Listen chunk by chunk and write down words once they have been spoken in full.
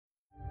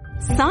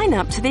Sign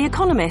up to The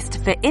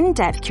Economist for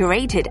in-depth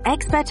curated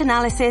expert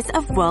analysis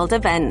of world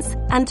events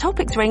and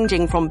topics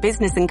ranging from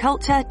business and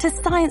culture to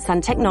science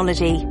and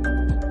technology.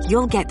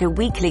 You'll get the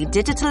weekly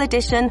digital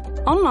edition,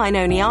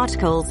 online-only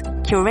articles,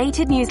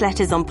 curated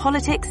newsletters on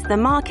politics, the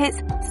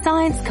markets,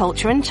 science,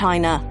 culture and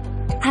China,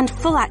 and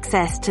full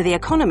access to The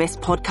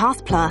Economist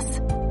Podcast Plus.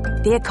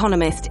 The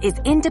Economist is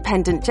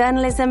independent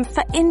journalism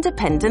for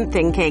independent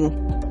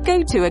thinking.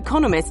 Go to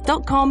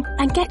economist.com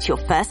and get your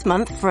first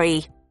month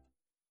free.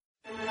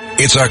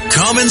 It's a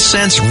common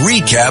sense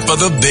recap of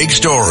the big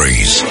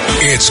stories.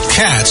 It's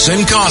Katz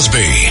and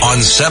Cosby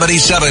on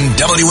 77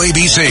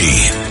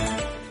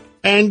 WABC.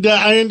 And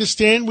I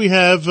understand we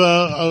have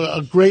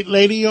a great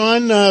lady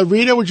on.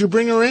 Rita, would you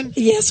bring her in?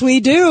 Yes, we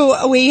do.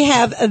 We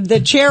have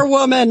the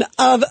chairwoman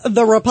of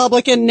the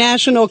Republican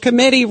National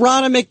Committee,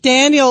 Ronna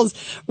McDaniels.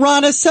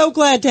 Ronna, so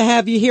glad to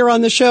have you here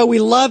on the show. We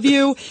love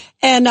you.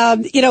 And,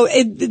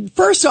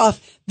 first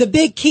off, the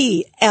big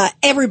key,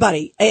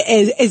 everybody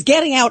is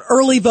getting out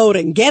early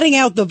voting, getting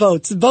out the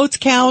votes. Votes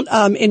count.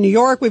 In New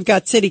York, we've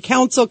got city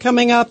council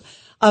coming up.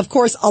 Of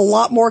course, a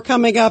lot more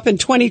coming up in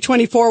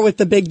 2024 with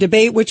the big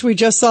debate, which we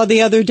just saw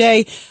the other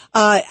day.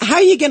 How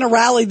are you going to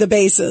rally the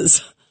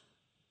bases?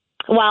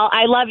 Well,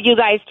 I love you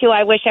guys, too.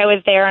 I wish I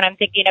was there, and I'm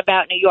thinking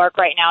about New York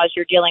right now as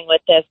you're dealing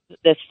with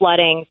this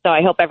flooding, so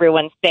I hope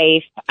everyone's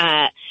safe.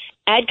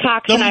 Ed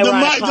Cox and I were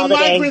on a call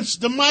today.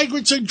 The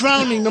migrants are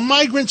drowning. The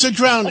migrants are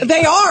drowning.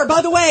 They are,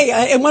 by the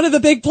way, in one of the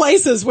big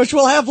places, which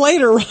we'll have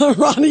later.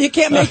 Ronna, you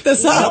can't make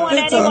this up. We don't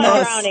want anyone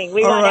drowning.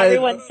 We want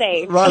everyone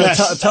safe.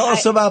 Ronna, tell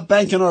us about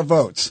banking our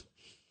votes.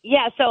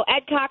 Yeah, so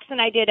Ed Cox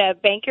and I did a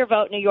Bank Your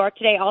Vote New York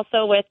today,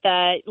 also with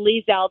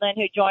Lee Zeldin,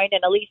 who joined,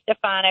 and Elise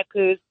Stefanik,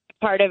 who's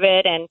part of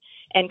it,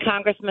 and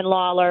Congressman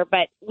Lawler.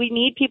 But we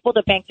need people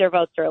to bank their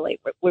votes early.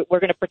 We're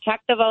going to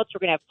protect the votes. We're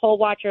going to have poll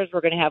watchers.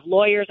 We're going to have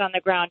lawyers on the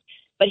ground.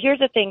 But here's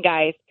the thing,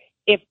 guys.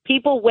 If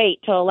people wait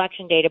till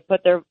Election Day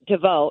to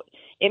vote,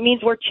 it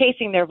means we're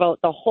chasing their vote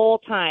the whole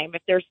time.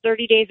 If there's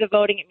 30 days of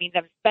voting, it means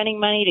I'm spending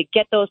money to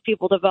get those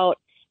people to vote.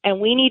 And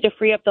we need to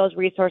free up those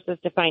resources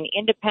to find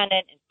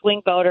independent and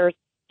swing voters.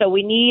 So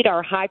we need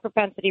our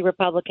high-propensity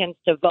Republicans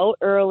to vote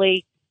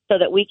early so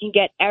that we can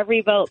get every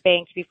vote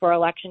banked before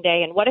Election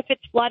Day. And what if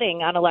it's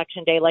flooding on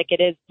Election Day like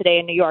it is today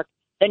in New York?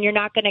 Then you're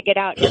not going to get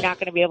out. You're not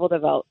going to be able to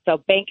vote.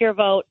 So bank your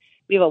vote.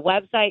 We have a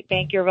website,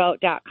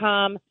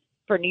 bankyourvote.com.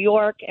 for New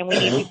York, and we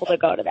need people to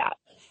go to that.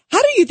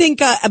 How do you think,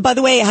 by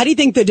the way, how do you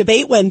think the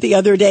debate went the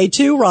other day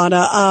too,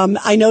 Ronna?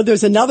 I know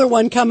there's another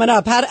one coming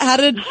up. How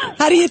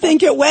do you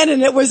think it went?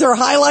 And was there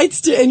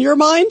highlights in your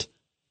mind?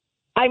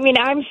 I mean,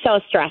 I'm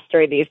so stressed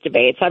during these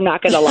debates. I'm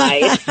not going to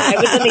lie. I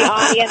was in the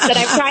audience, and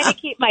I'm trying to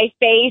keep my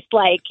face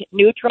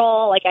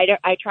neutral.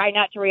 I try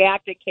not to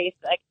react in case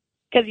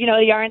because the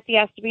RNC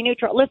has to be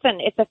neutral.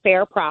 Listen, it's a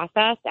fair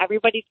process.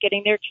 Everybody's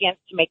getting their chance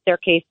to make their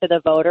case to the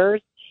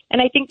voters.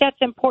 And I think that's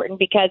important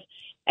because,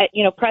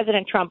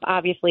 President Trump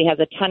obviously has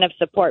a ton of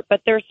support,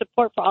 but there's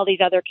support for all these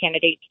other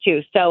candidates,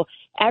 too. So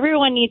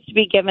everyone needs to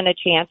be given a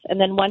chance.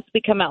 And then once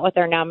we come out with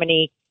our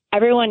nominee,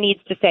 everyone needs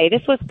to say,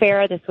 this was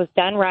fair, this was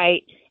done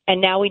right, and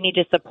now we need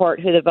to support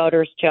who the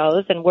voters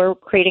chose. And we're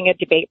creating a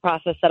debate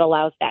process that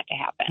allows that to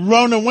happen.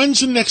 Ronna, when's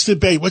the next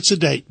debate? What's the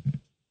date?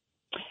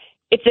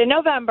 It's in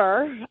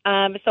November,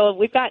 so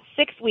we've got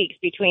 6 weeks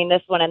between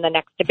this one and the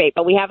next debate,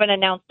 but we haven't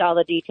announced all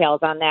the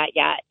details on that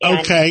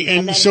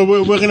yet. So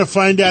we're going to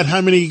find out how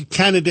many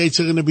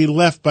candidates are going to be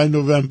left by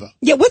November.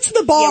 Yeah, what's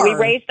the bar? Yeah,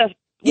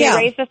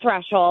 we raised the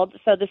threshold.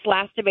 So this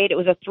last debate, it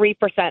was a 3%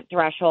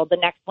 threshold. The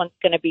next one's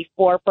going to be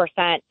 4%.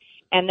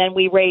 And then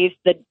we raised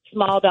the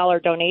small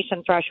dollar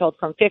donation threshold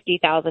from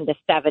 $50,000 to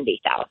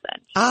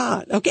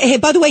 $70,000. Okay. Hey,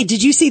 by the way,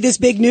 did you see this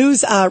big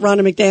news,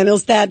 Ronna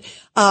McDaniels, that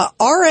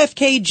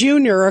RFK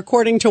Jr.,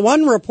 according to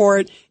one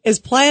report, is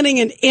planning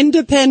an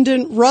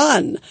independent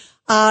run?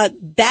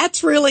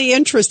 That's really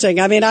interesting.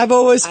 I mean, I've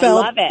always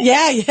felt. I love it.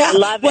 Yeah. I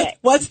love it.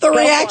 What's the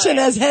reaction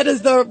as head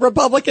of the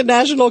Republican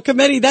National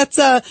Committee? That's,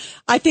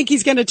 I think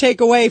he's going to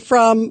take away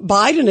from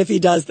Biden if he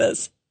does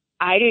this.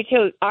 I do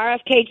too.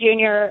 RFK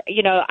Jr.,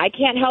 I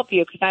can't help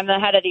you because I'm the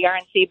head of the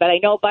RNC, but I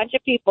know a bunch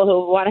of people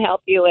who want to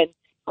help you. And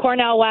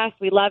Cornel West,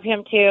 we love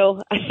him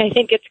too. I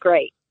think it's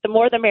great. The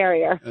more the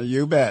merrier.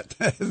 You bet.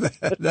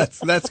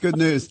 That's good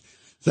news.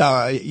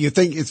 So you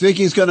think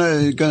he's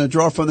going to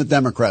draw from the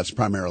Democrats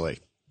primarily?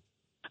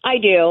 I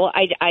do.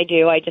 I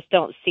do. I just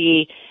don't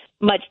see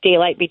much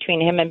daylight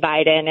between him and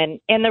Biden.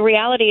 And the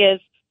reality is,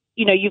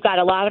 you've got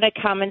a lot of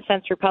common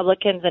sense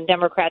Republicans and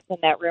Democrats in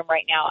that room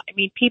right now. I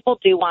mean, people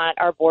do want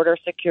our border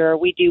secure.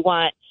 We do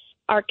want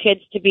our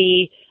kids to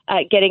be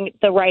getting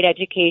the right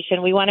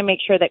education. We want to make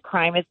sure that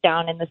crime is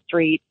down in the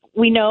streets.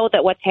 We know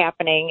that what's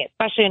happening,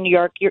 especially in New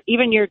York,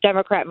 even your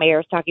Democrat mayor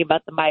is talking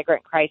about the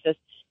migrant crisis.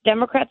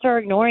 Democrats are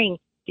ignoring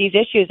these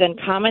issues,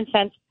 and common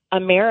sense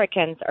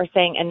Americans are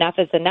saying enough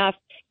is enough.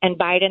 and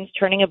Biden's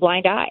turning a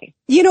blind eye.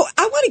 You know,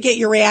 I want to get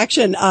your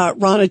reaction,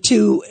 Ronna,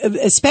 to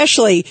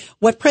especially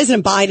what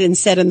President Biden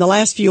said in the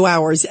last few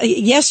hours.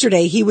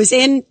 Yesterday, he was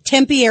in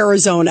Tempe,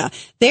 Arizona.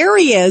 There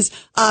he is.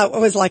 It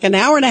was like an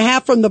hour and a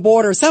half from the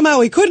border.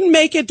 Somehow he couldn't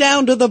make it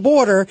down to the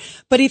border,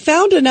 but he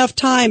found enough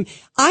time.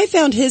 I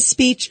found his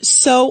speech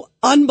so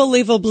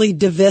unbelievably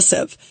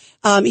divisive.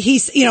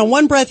 He's, you know,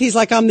 one breath, he's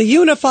like, I'm the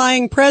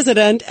unifying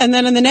president. And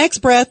then in the next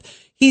breath,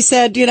 he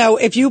said, you know,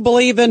 if you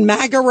believe in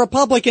MAGA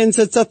Republicans,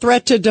 it's a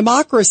threat to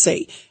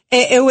democracy.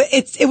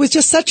 It was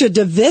just such a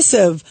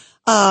divisive,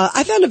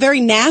 I found a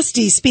very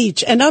nasty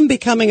speech and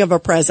unbecoming of a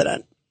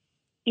president.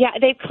 Yeah,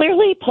 they've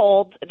clearly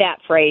pulled that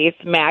phrase,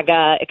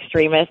 MAGA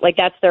extremist. Like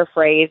that's their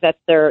phrase. That's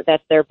their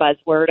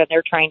buzzword. And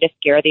they're trying to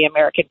scare the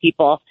American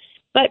people.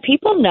 But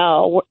people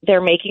know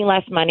they're making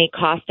less money.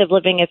 Cost of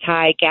living is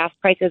high. Gas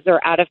prices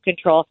are out of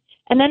control.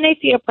 And then they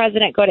see a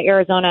president go to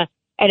Arizona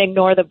and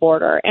ignore the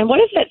border. And what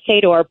does that say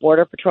to our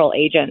Border Patrol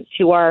agents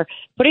who are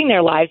putting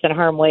their lives in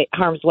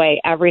harm's way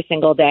every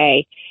single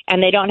day?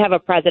 And they don't have a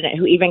president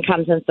who even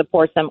comes and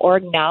supports them or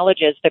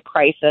acknowledges the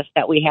crisis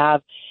that we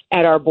have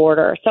at our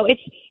border. So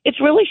it's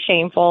really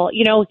shameful.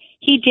 You know,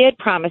 he did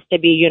promise to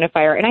be a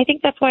unifier. And I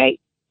think that's why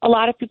a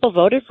lot of people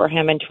voted for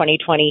him in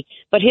 2020.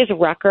 But his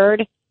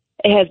record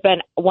has been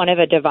one of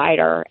a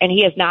divider. And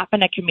he has not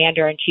been a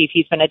commander-in-chief.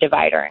 He's been a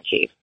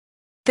divider-in-chief.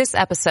 This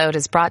episode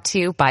is brought to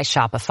you by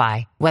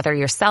Shopify. Whether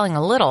you're selling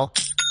a little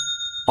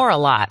or a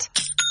lot,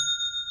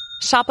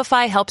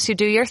 Shopify helps you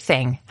do your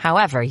thing,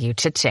 however you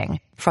cha-ching.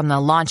 From the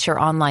launch your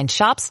online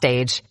shop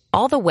stage,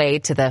 all the way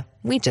to the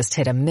we just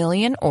hit 1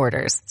 million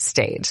orders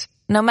stage.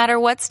 No matter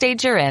what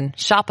stage you're in,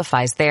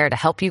 Shopify's there to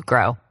help you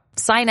grow.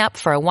 Sign up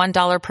for a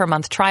 $1 per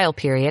month trial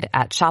period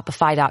at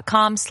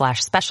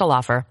shopify.com/special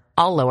offer,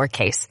 all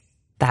lowercase.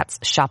 That's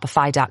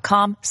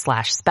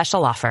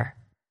shopify.com/special offer.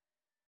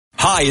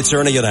 Hi, it's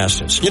Ernie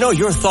Anastas. You know,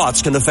 your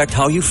thoughts can affect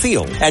how you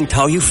feel, and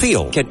how you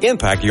feel can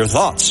impact your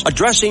thoughts.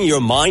 Addressing your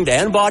mind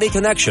and body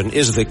connection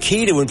is the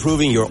key to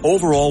improving your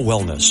overall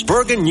wellness.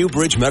 Bergen New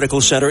Bridge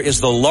Medical Center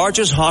is the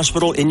largest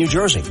hospital in New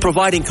Jersey,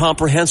 providing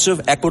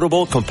comprehensive,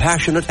 equitable,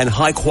 compassionate, and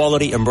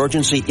high-quality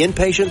emergency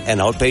inpatient and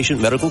outpatient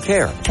medical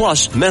care,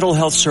 plus mental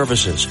health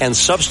services and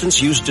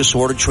substance use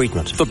disorder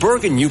treatment. The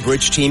Bergen New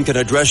Bridge team can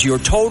address your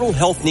total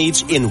health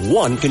needs in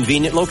one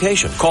convenient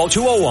location. Call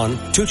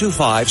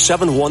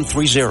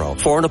 201-225-7130.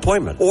 For an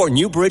appointment or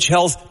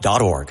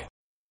newbridgehealth.org.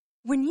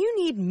 When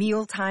you need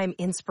mealtime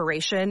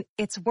inspiration,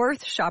 it's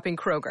worth shopping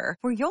Kroger,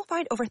 where you'll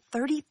find over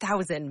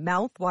 30,000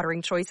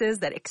 mouth-watering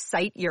choices that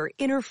excite your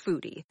inner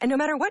foodie. And no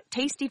matter what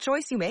tasty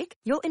choice you make,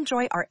 you'll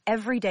enjoy our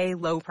everyday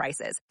low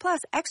prices,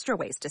 plus extra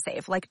ways to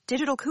save, like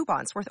digital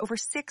coupons worth over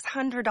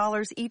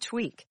 $600 each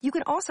week. You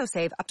can also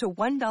save up to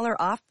 $1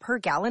 off per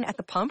gallon at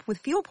the pump with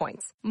fuel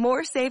points.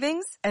 More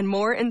savings and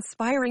more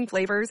inspiring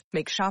flavors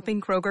make shopping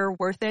Kroger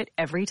worth it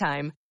every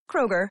time.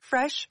 Kroger,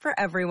 fresh for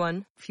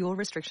everyone. Fuel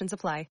restrictions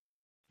apply.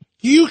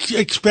 Do you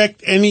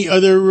expect any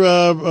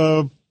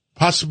other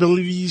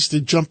possibilities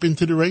to jump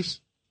into the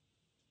race?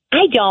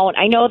 I don't.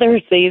 I know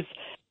there's these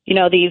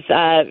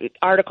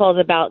articles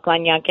about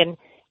Glenn Youngkin.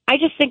 I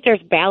just think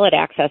there's ballot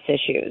access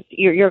issues.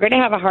 You're going to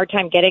have a hard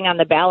time getting on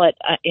the ballot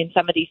in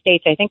some of these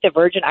states. I think the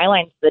Virgin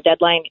Islands, the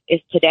deadline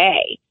is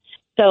today.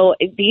 So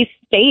these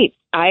states,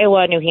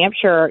 Iowa, New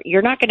Hampshire,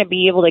 you're not going to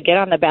be able to get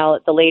on the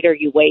ballot the later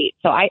you wait.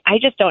 So I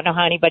just don't know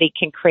how anybody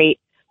can create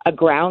a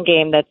ground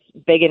game that's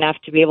big enough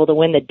to be able to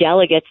win the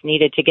delegates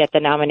needed to get the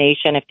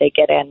nomination if they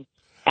get in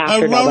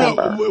after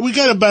November. We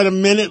got about a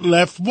minute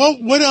left.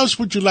 What else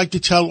would you like to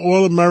tell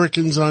all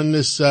Americans on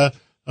this a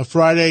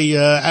Friday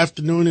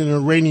afternoon in a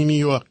rainy New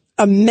York?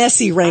 A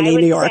messy rainy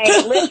New York.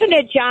 Listen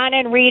to John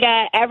and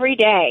Rita every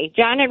day.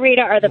 John and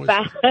Rita are the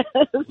best.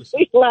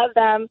 We love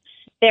them.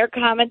 They're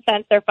common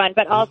sense. They're fun.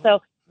 But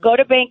also go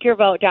to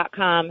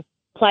bankyourvote.com.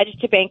 Pledge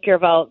to bank your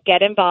vote.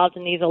 Get involved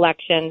in these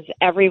elections.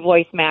 Every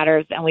voice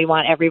matters, and we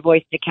want every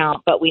voice to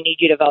count, but we need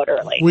you to vote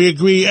early. We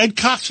agree. Ed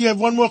Cox, you have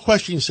one more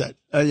question, you said.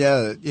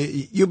 Yeah,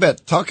 you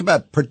bet. Talk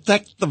about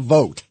protect the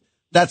vote.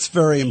 That's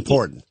very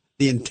important.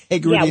 The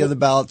integrity of the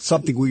ballot,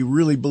 something we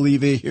really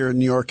believe in here in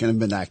New York and have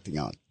been acting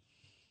on.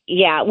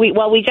 Yeah,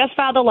 we just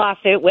filed a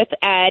lawsuit with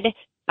Ed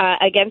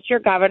against your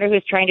governor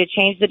who's trying to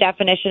change the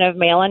definition of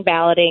mail-in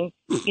balloting.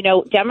 You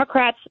know,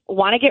 Democrats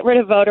want to get rid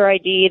of voter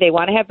ID. They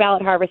want to have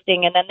ballot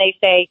harvesting. And then they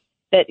say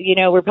that, you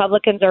know,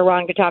 Republicans are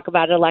wrong to talk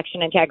about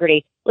election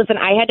integrity. Listen,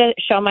 I had to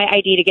show my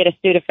ID to get a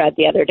Sudafed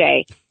the other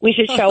day. We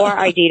should show our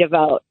ID to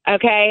vote.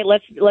 Okay,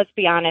 let's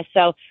be honest.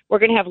 So we're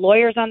going to have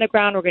lawyers on the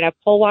ground. We're going to have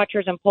poll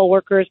watchers and poll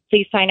workers.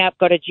 Please sign up.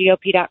 Go to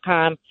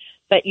GOP.com.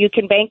 But you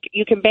can bank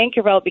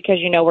your vote because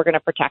you know we're going to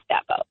protect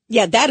that vote.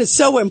 Yeah, that is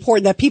so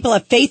important that people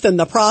have faith in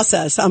the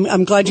process.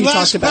 I'm glad you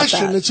talked about that. Last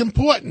question, it's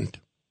important.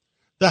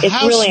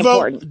 It's really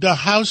important. The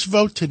House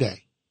vote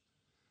today,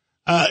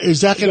 is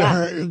that going to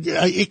hurt?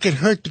 It could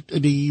hurt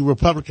the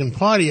Republican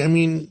Party. I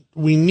mean,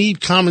 we need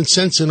common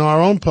sense in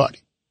our own party.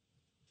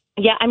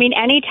 Yeah, I mean,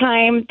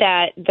 anytime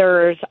that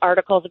there's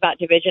articles about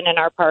division in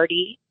our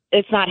party,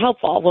 it's not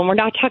helpful. When we're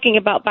not talking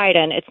about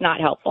Biden, it's not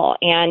helpful.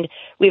 And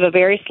we have a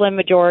very slim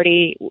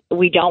majority.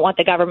 We don't want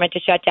the government to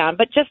shut down.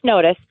 But just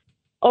notice,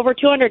 over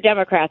 200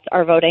 Democrats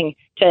are voting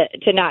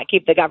to not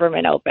keep the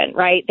government open,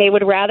 right? They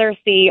would rather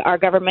see our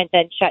government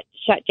than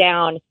shut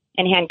down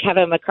and hand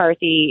Kevin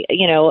McCarthy,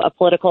 a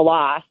political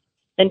loss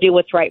than do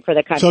what's right for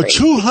the country.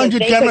 So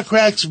 200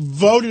 Democrats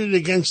voted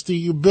against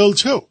the bill,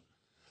 too.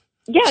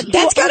 Yeah,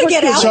 that's got to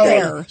get out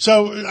there.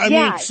 So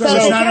it's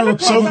not a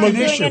Republican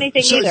issue.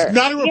 It's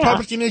not a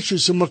Republican issue.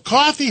 So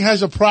McCarthy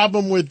has a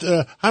problem with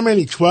how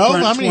many? 12?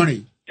 How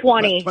many?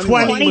 20.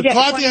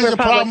 McCarthy has a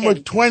problem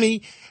with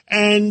 20,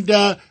 and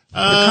the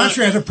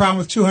country has a problem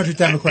with 200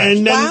 Democrats.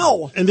 And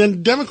then, and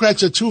then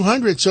Democrats are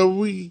 200. So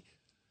we,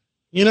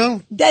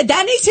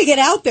 that needs to get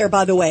out there.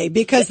 By the way,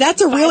 because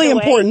that's a really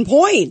important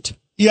point.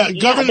 Yeah,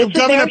 Governor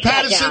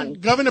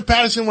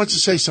Patterson wants to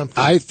say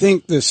something. I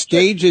think the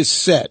stage is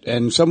set,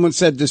 and someone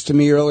said this to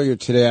me earlier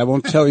today. I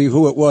won't tell you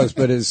who it was,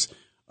 but his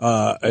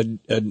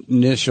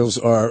initials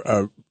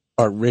are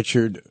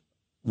Richard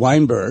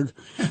Weinberg.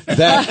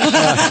 That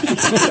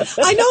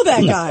I know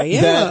that guy.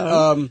 Yeah.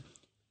 That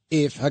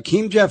if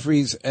Hakeem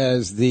Jeffries,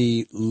 as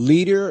the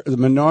leader, the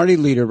minority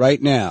leader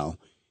right now,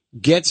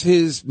 gets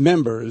his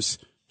members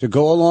to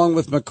go along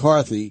with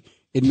McCarthy,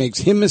 it makes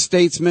him a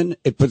statesman.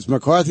 It puts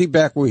McCarthy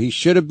back where he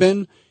should have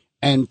been.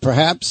 And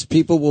perhaps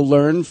people will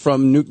learn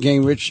from Newt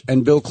Gingrich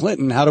and Bill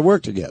Clinton how to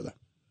work together.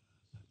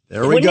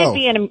 There we go. Wouldn't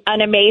it be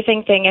an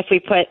amazing thing if we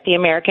put the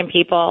American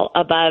people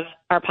above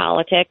our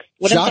politics?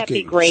 Wouldn't that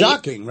be great?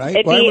 Shocking, right?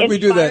 It'd Why be would we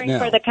do that now?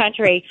 for the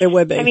country. It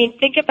would be. I mean,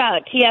 think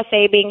about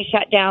TSA being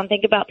shut down.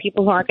 Think about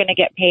people who aren't going to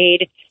get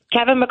paid.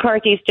 Kevin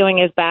McCarthy's doing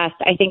his best.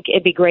 I think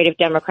it'd be great if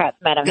Democrats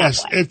met him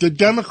halfway. If the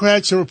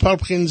Democrats and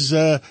Republicans,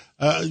 the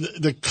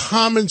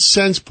common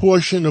sense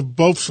portion of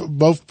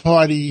both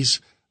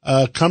parties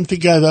come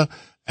together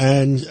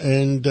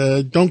and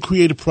don't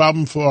create a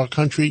problem for our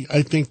country,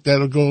 I think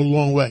that'll go a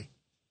long way.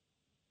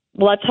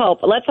 Let's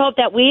hope. Let's hope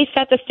that we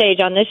set the stage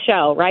on this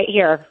show right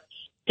here.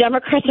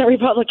 Democrats and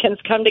Republicans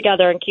come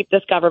together and keep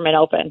this government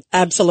open.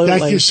 Absolutely.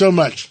 Thank you so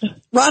much.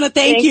 Ronna,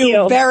 thank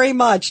you very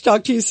much.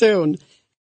 Talk to you soon.